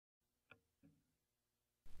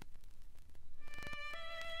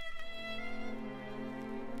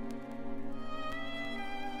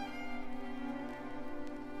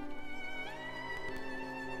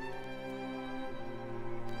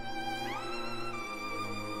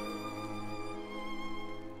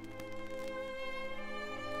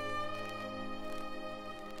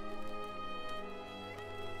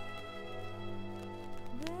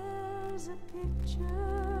There's a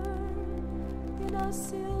picture in a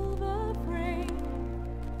silver frame,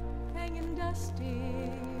 hanging dusty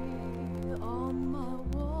on my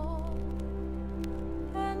wall,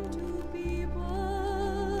 and two people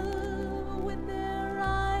with their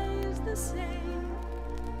eyes the same,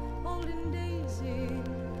 holding daisies,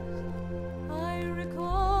 I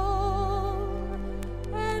recall,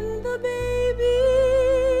 and the baby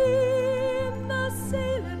in the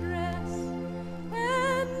sailor dress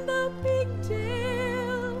and the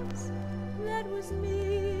pigtails, that was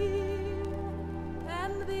me,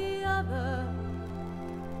 and the other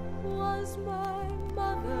was my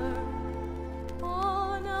mother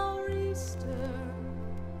on our Easter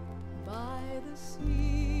by the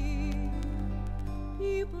sea.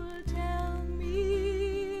 People tell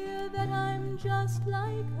me that I'm just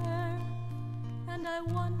like her, and I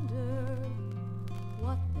wonder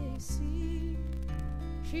what they see.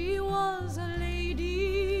 She was a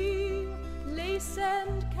lady, lace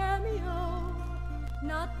and cameo,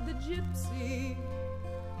 not the gypsy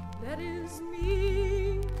that is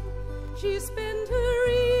me. She spent her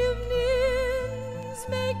evenings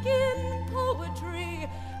making poetry.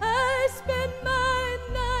 I spent my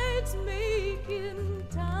nights making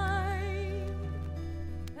time.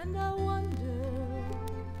 And I wonder,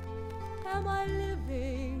 am I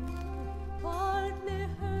living partly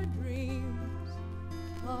her dreams,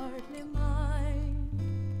 partly mine?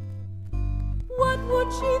 What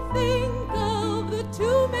would she think of the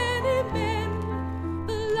too many men,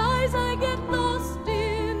 the lies I get lost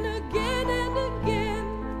in again and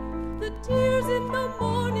again, the tears in the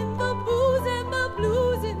morning, the booze and the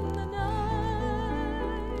blues in the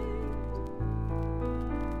night?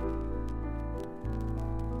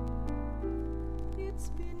 It's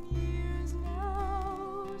been years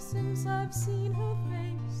now since I've seen her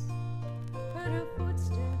face, heard her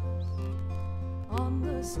footsteps on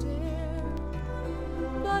the stair,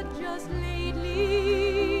 but just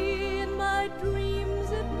lately in my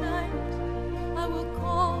dreams at night I will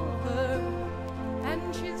call her,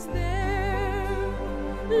 and she's there,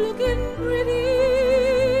 looking pretty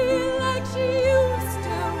like she used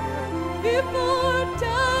to before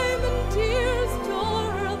time and tears tore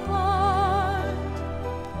her apart.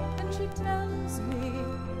 And she tells me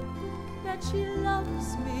that she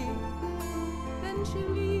loves me, then she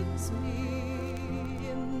leaves me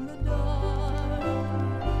in the dark.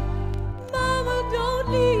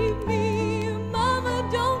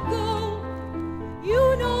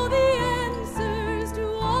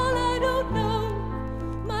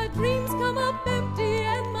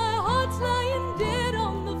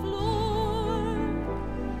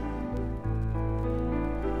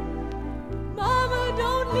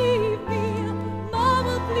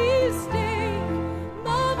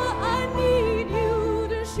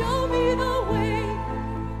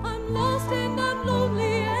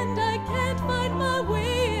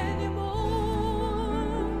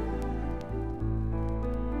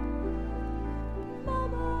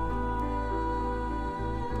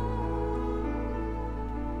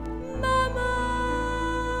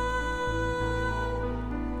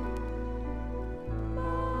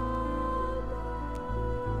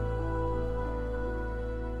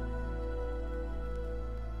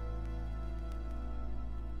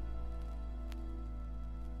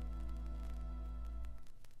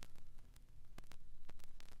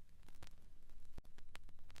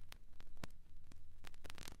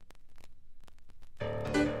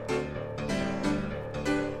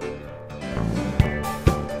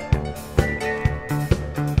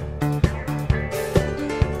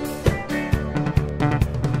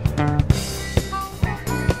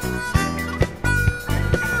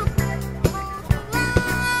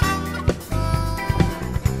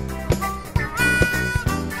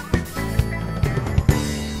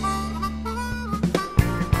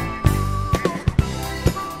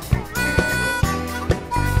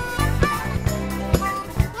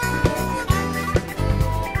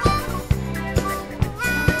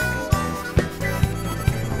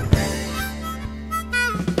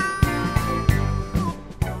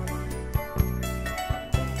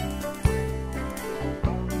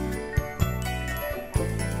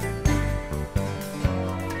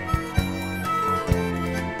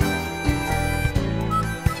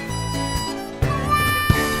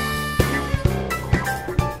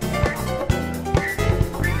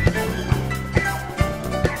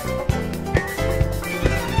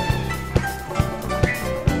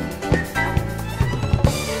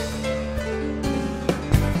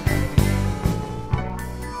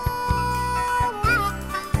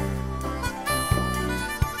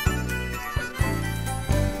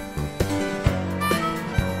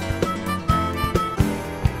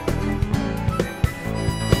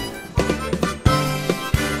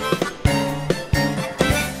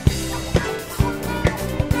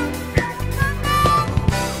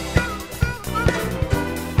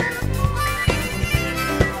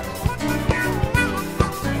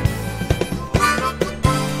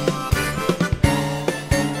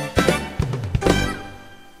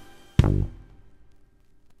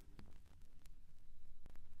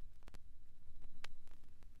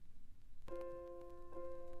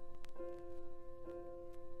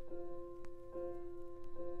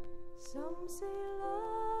 Some say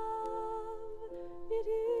love, it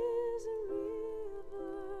is a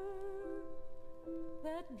river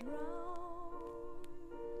that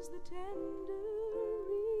drowns the tender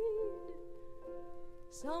reed.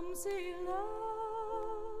 Some say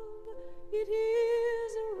love, it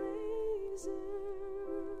is a razor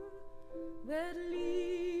that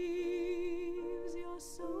leaves your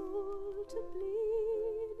soul to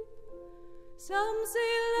bleed. Some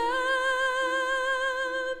say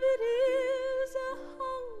love, it is a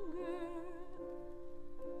hunger,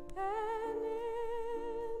 an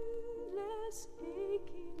endless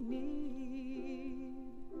aching need.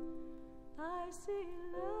 I say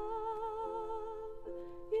love,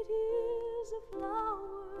 it is a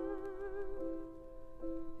flower,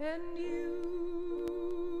 and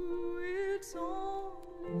you, its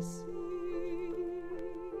only seed.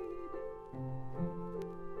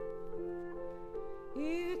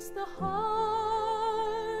 It's the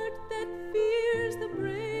heart that fears the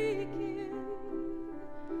breaking,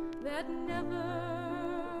 that never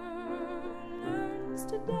learns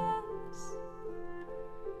to dance.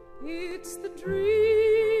 It's the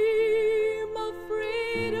dream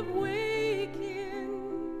afraid of waking,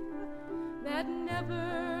 that never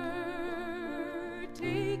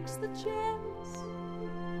takes the chance.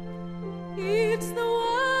 It's the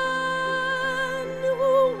one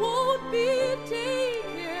who won't be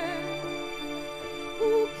taken,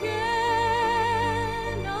 who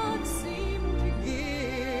cannot seem to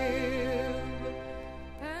give,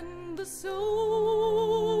 and the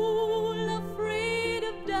soul afraid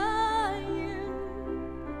of dying,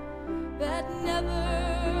 that never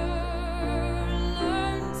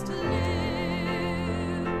learns to live.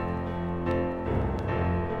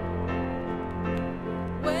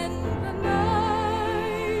 When the night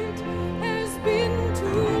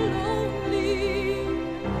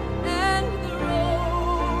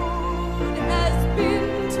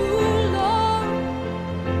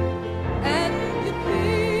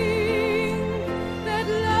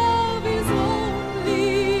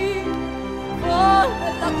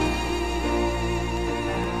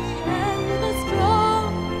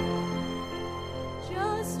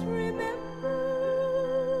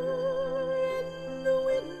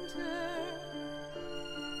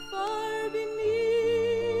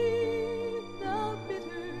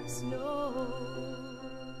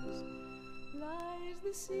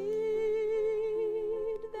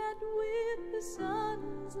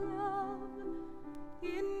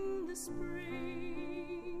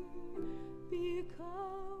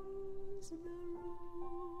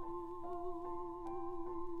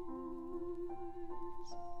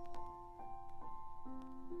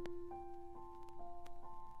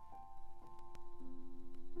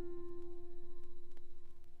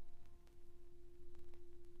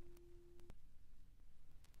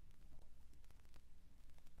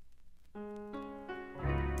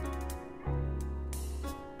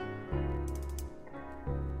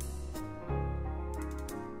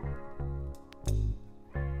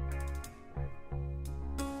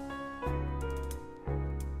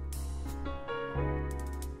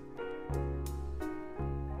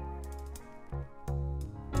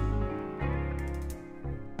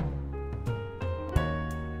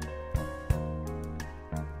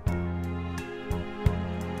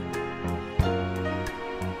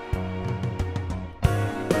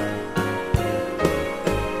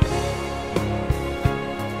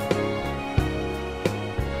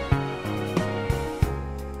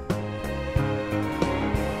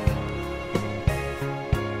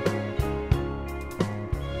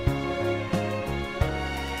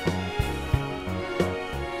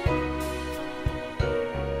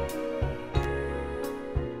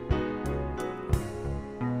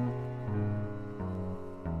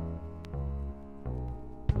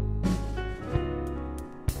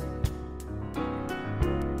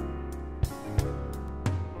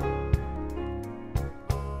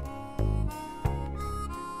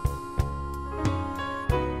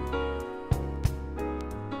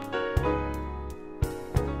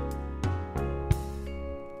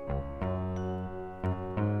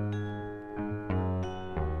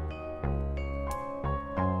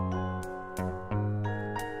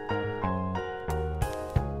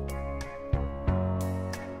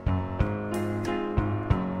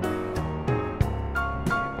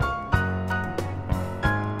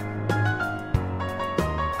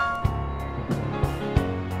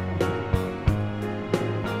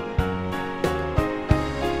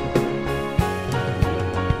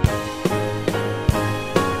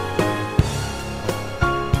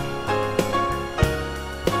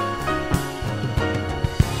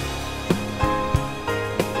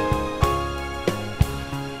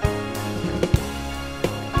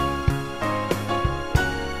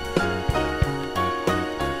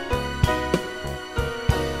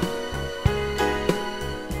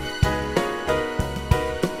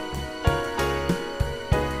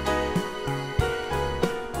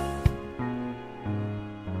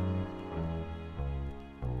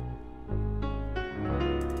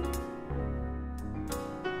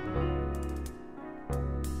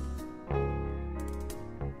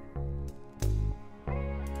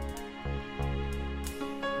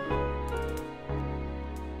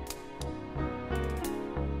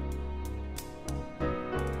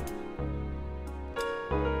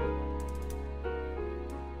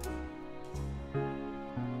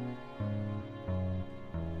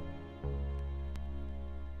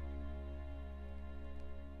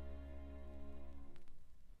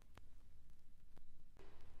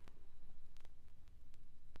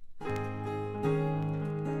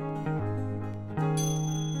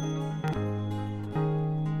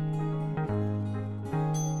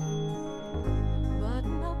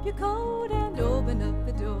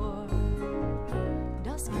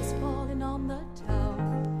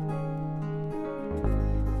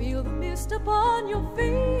mist upon your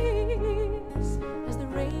face as the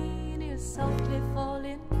rain is softly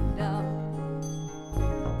falling down.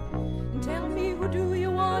 And tell me, who do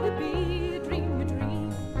you want to be? Dream your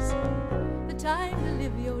dreams. The time to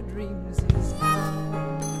live your dreams is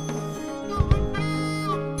now.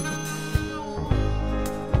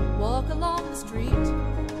 Walk along the street,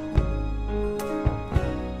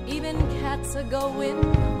 even cats are going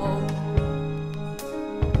home,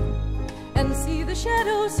 and see the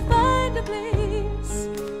shadows find a place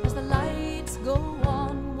as the lights go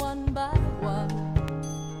on one by one.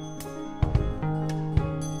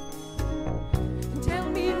 And tell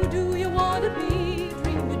me, who do you want to be?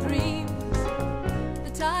 Dream your dreams.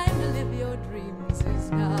 The time to live your dreams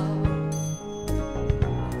is now.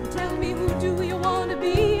 And tell me, who do you want to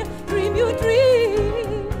be? Dream your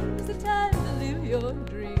dreams. The time to live your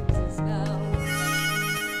dreams is now.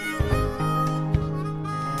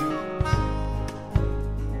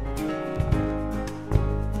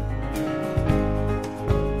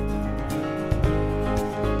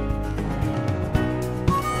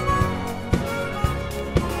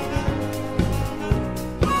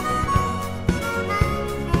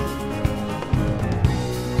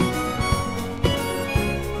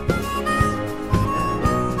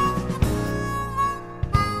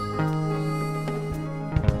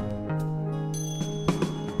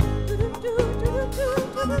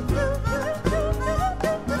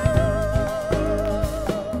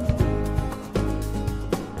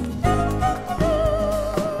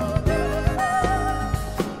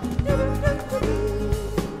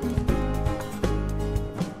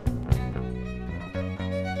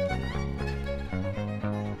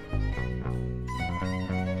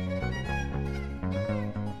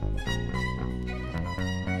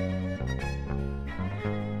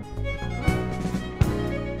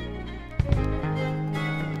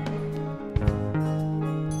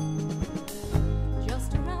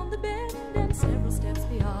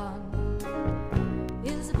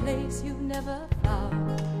 You've never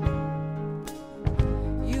found.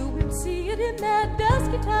 You will see it in that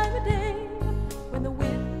dusky time of day when the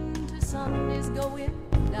winter sun is going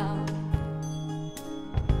down.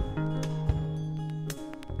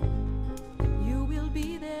 You will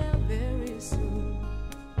be there very soon.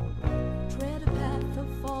 Tread a path of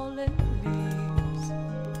fallen leaves.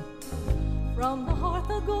 From the hearth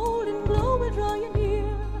a golden glow will draw you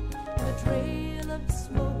near, and a trail of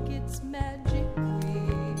smoke its magic weaves.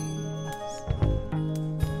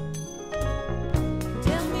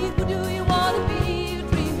 Who do you want to be?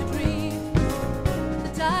 Dream your dreams.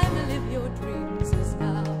 The time to live your dreams is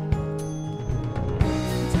now.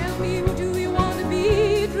 Tell me, who do you want to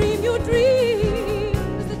be? Dream your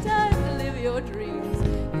dreams. The time to live your dreams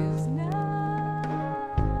is now.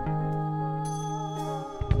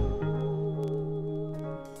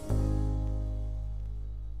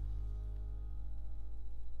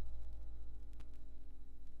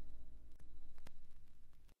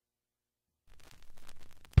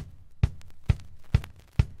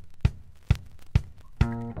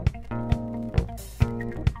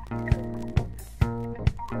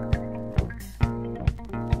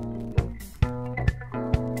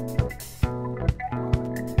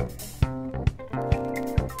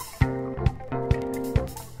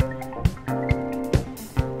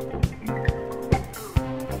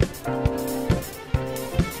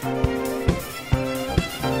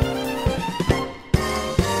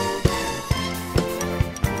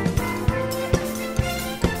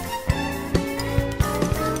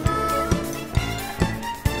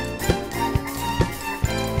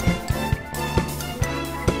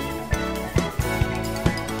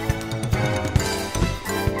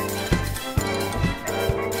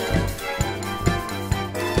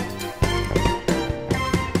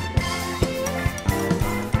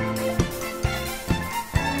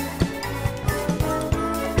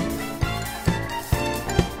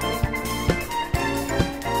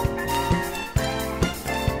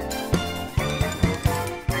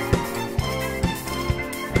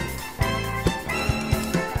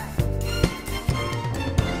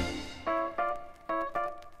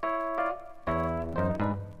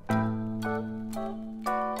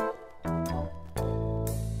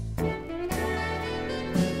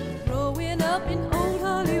 Up in old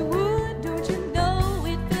Hollywood, don't you know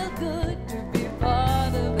it felt good to be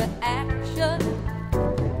part of the action?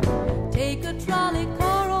 Take a trolley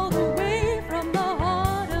car all the way from the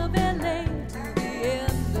heart of LA to the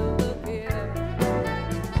end of the pier.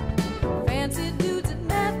 Fancy dudes at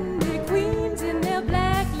matinee queens in their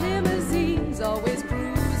black limousines, always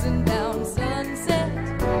cruising down Sunset.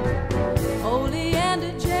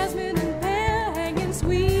 Oleander, jasmine, and pear hanging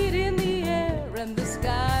sweet in the air, and the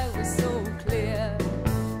sky was so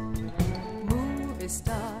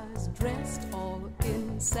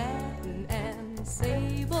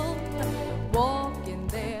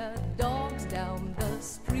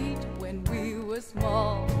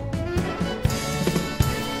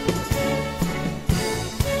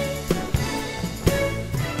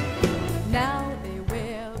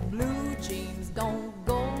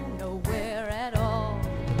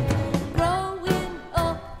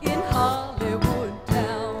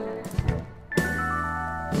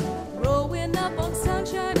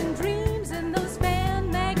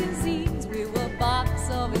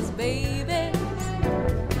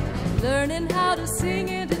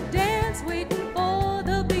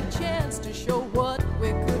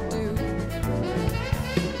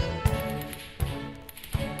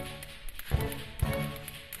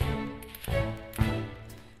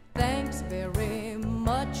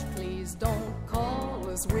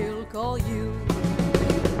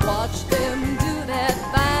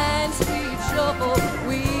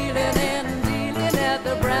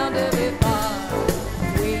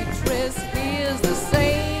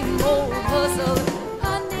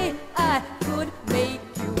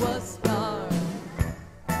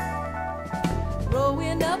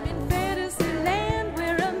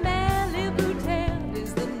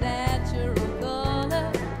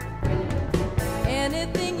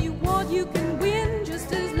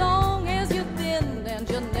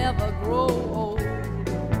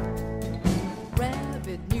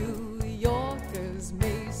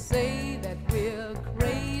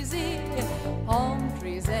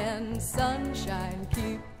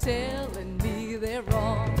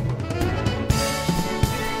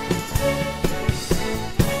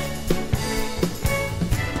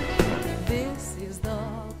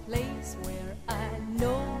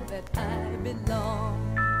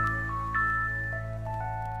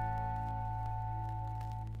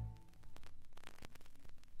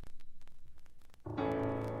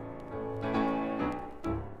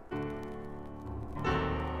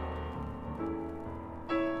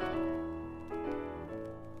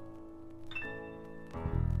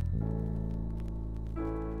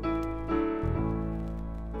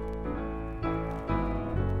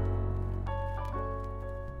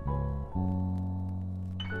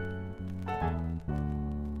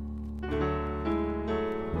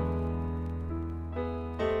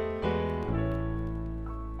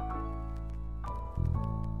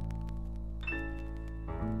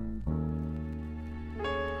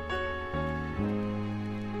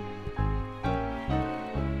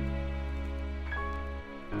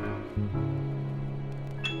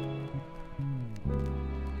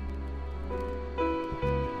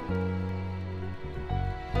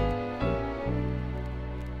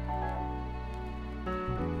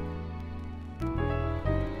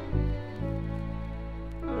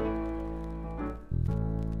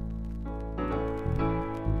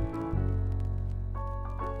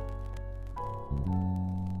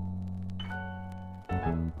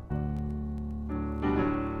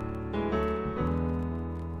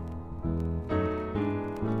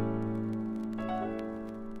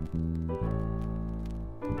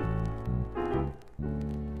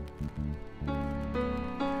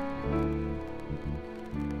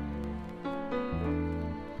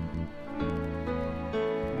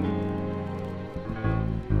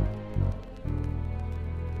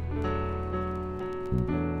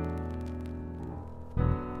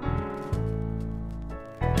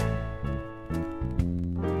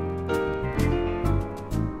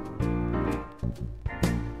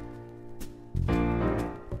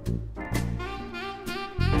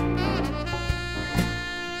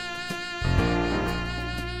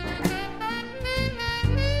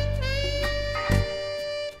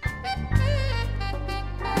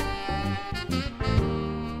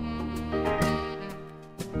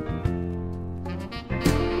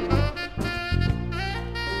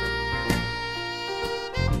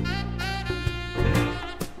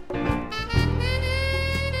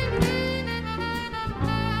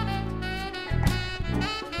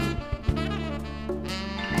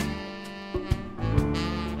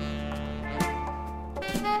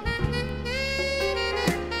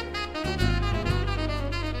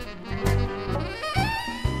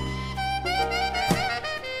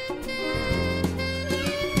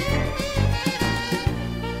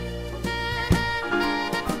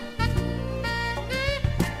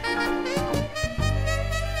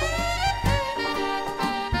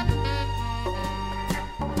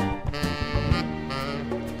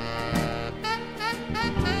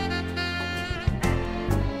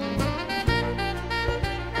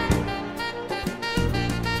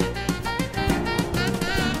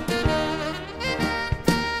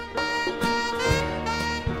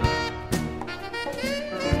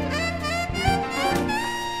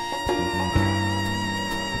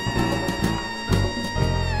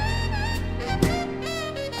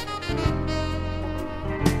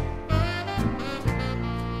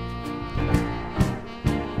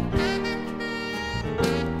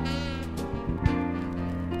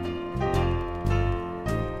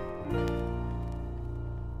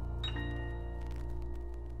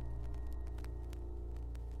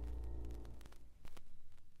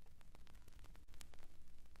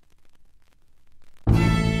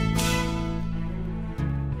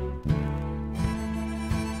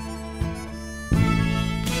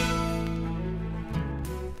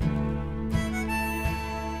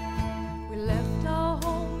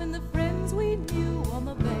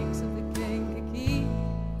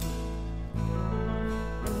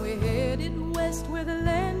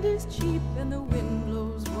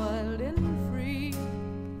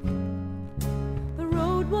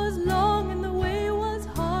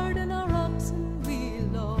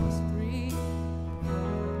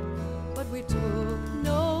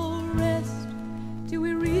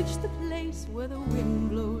where the wind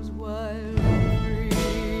blows wild and free.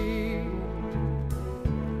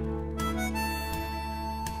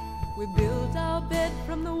 We built our bed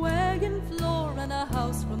from the wagon floor and our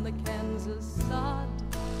house from the Kansas sod.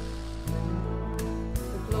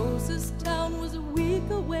 The closest town was a week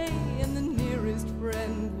away and the nearest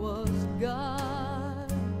friend was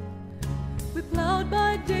God. We plowed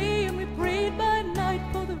by day and we prayed by night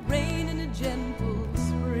for the rain and a gentle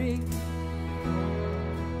spring.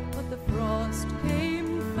 But the frost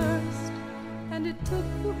came first, and it took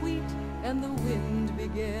the wheat, and the wind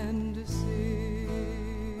began to sing.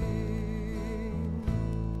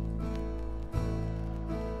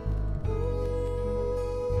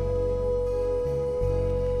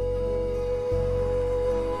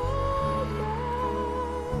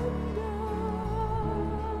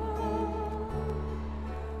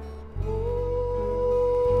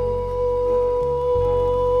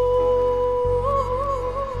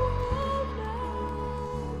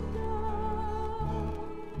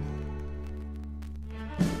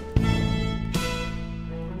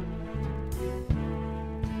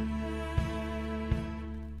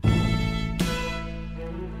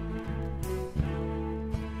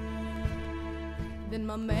 Then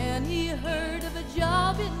my man, he heard of a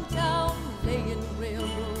job in town laying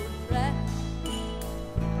railroad tracks.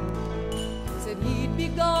 Said he'd be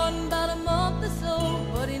gone about a month or so,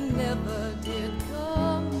 but he never did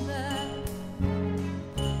come back.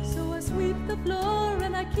 So I sweep the floor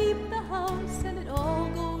and I keep the house, and it all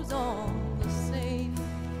goes on the same.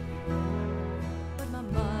 But my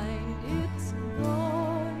mind, it's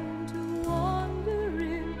gone to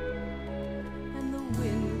wandering, and the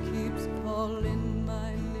wind keeps calling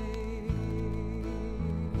my name.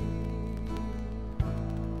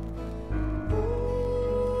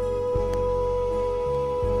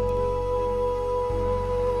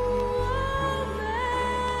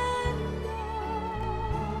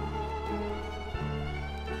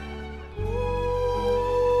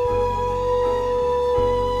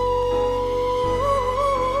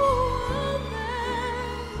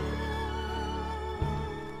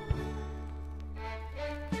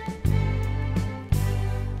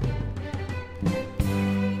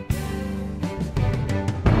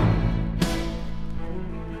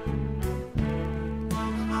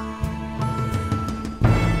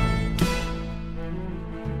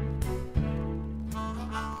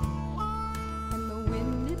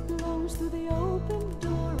 Through the open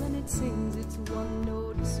door, and it sings its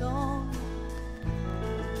one-note song,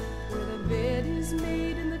 where the bed is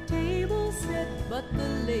made and the table set, but the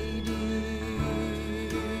lady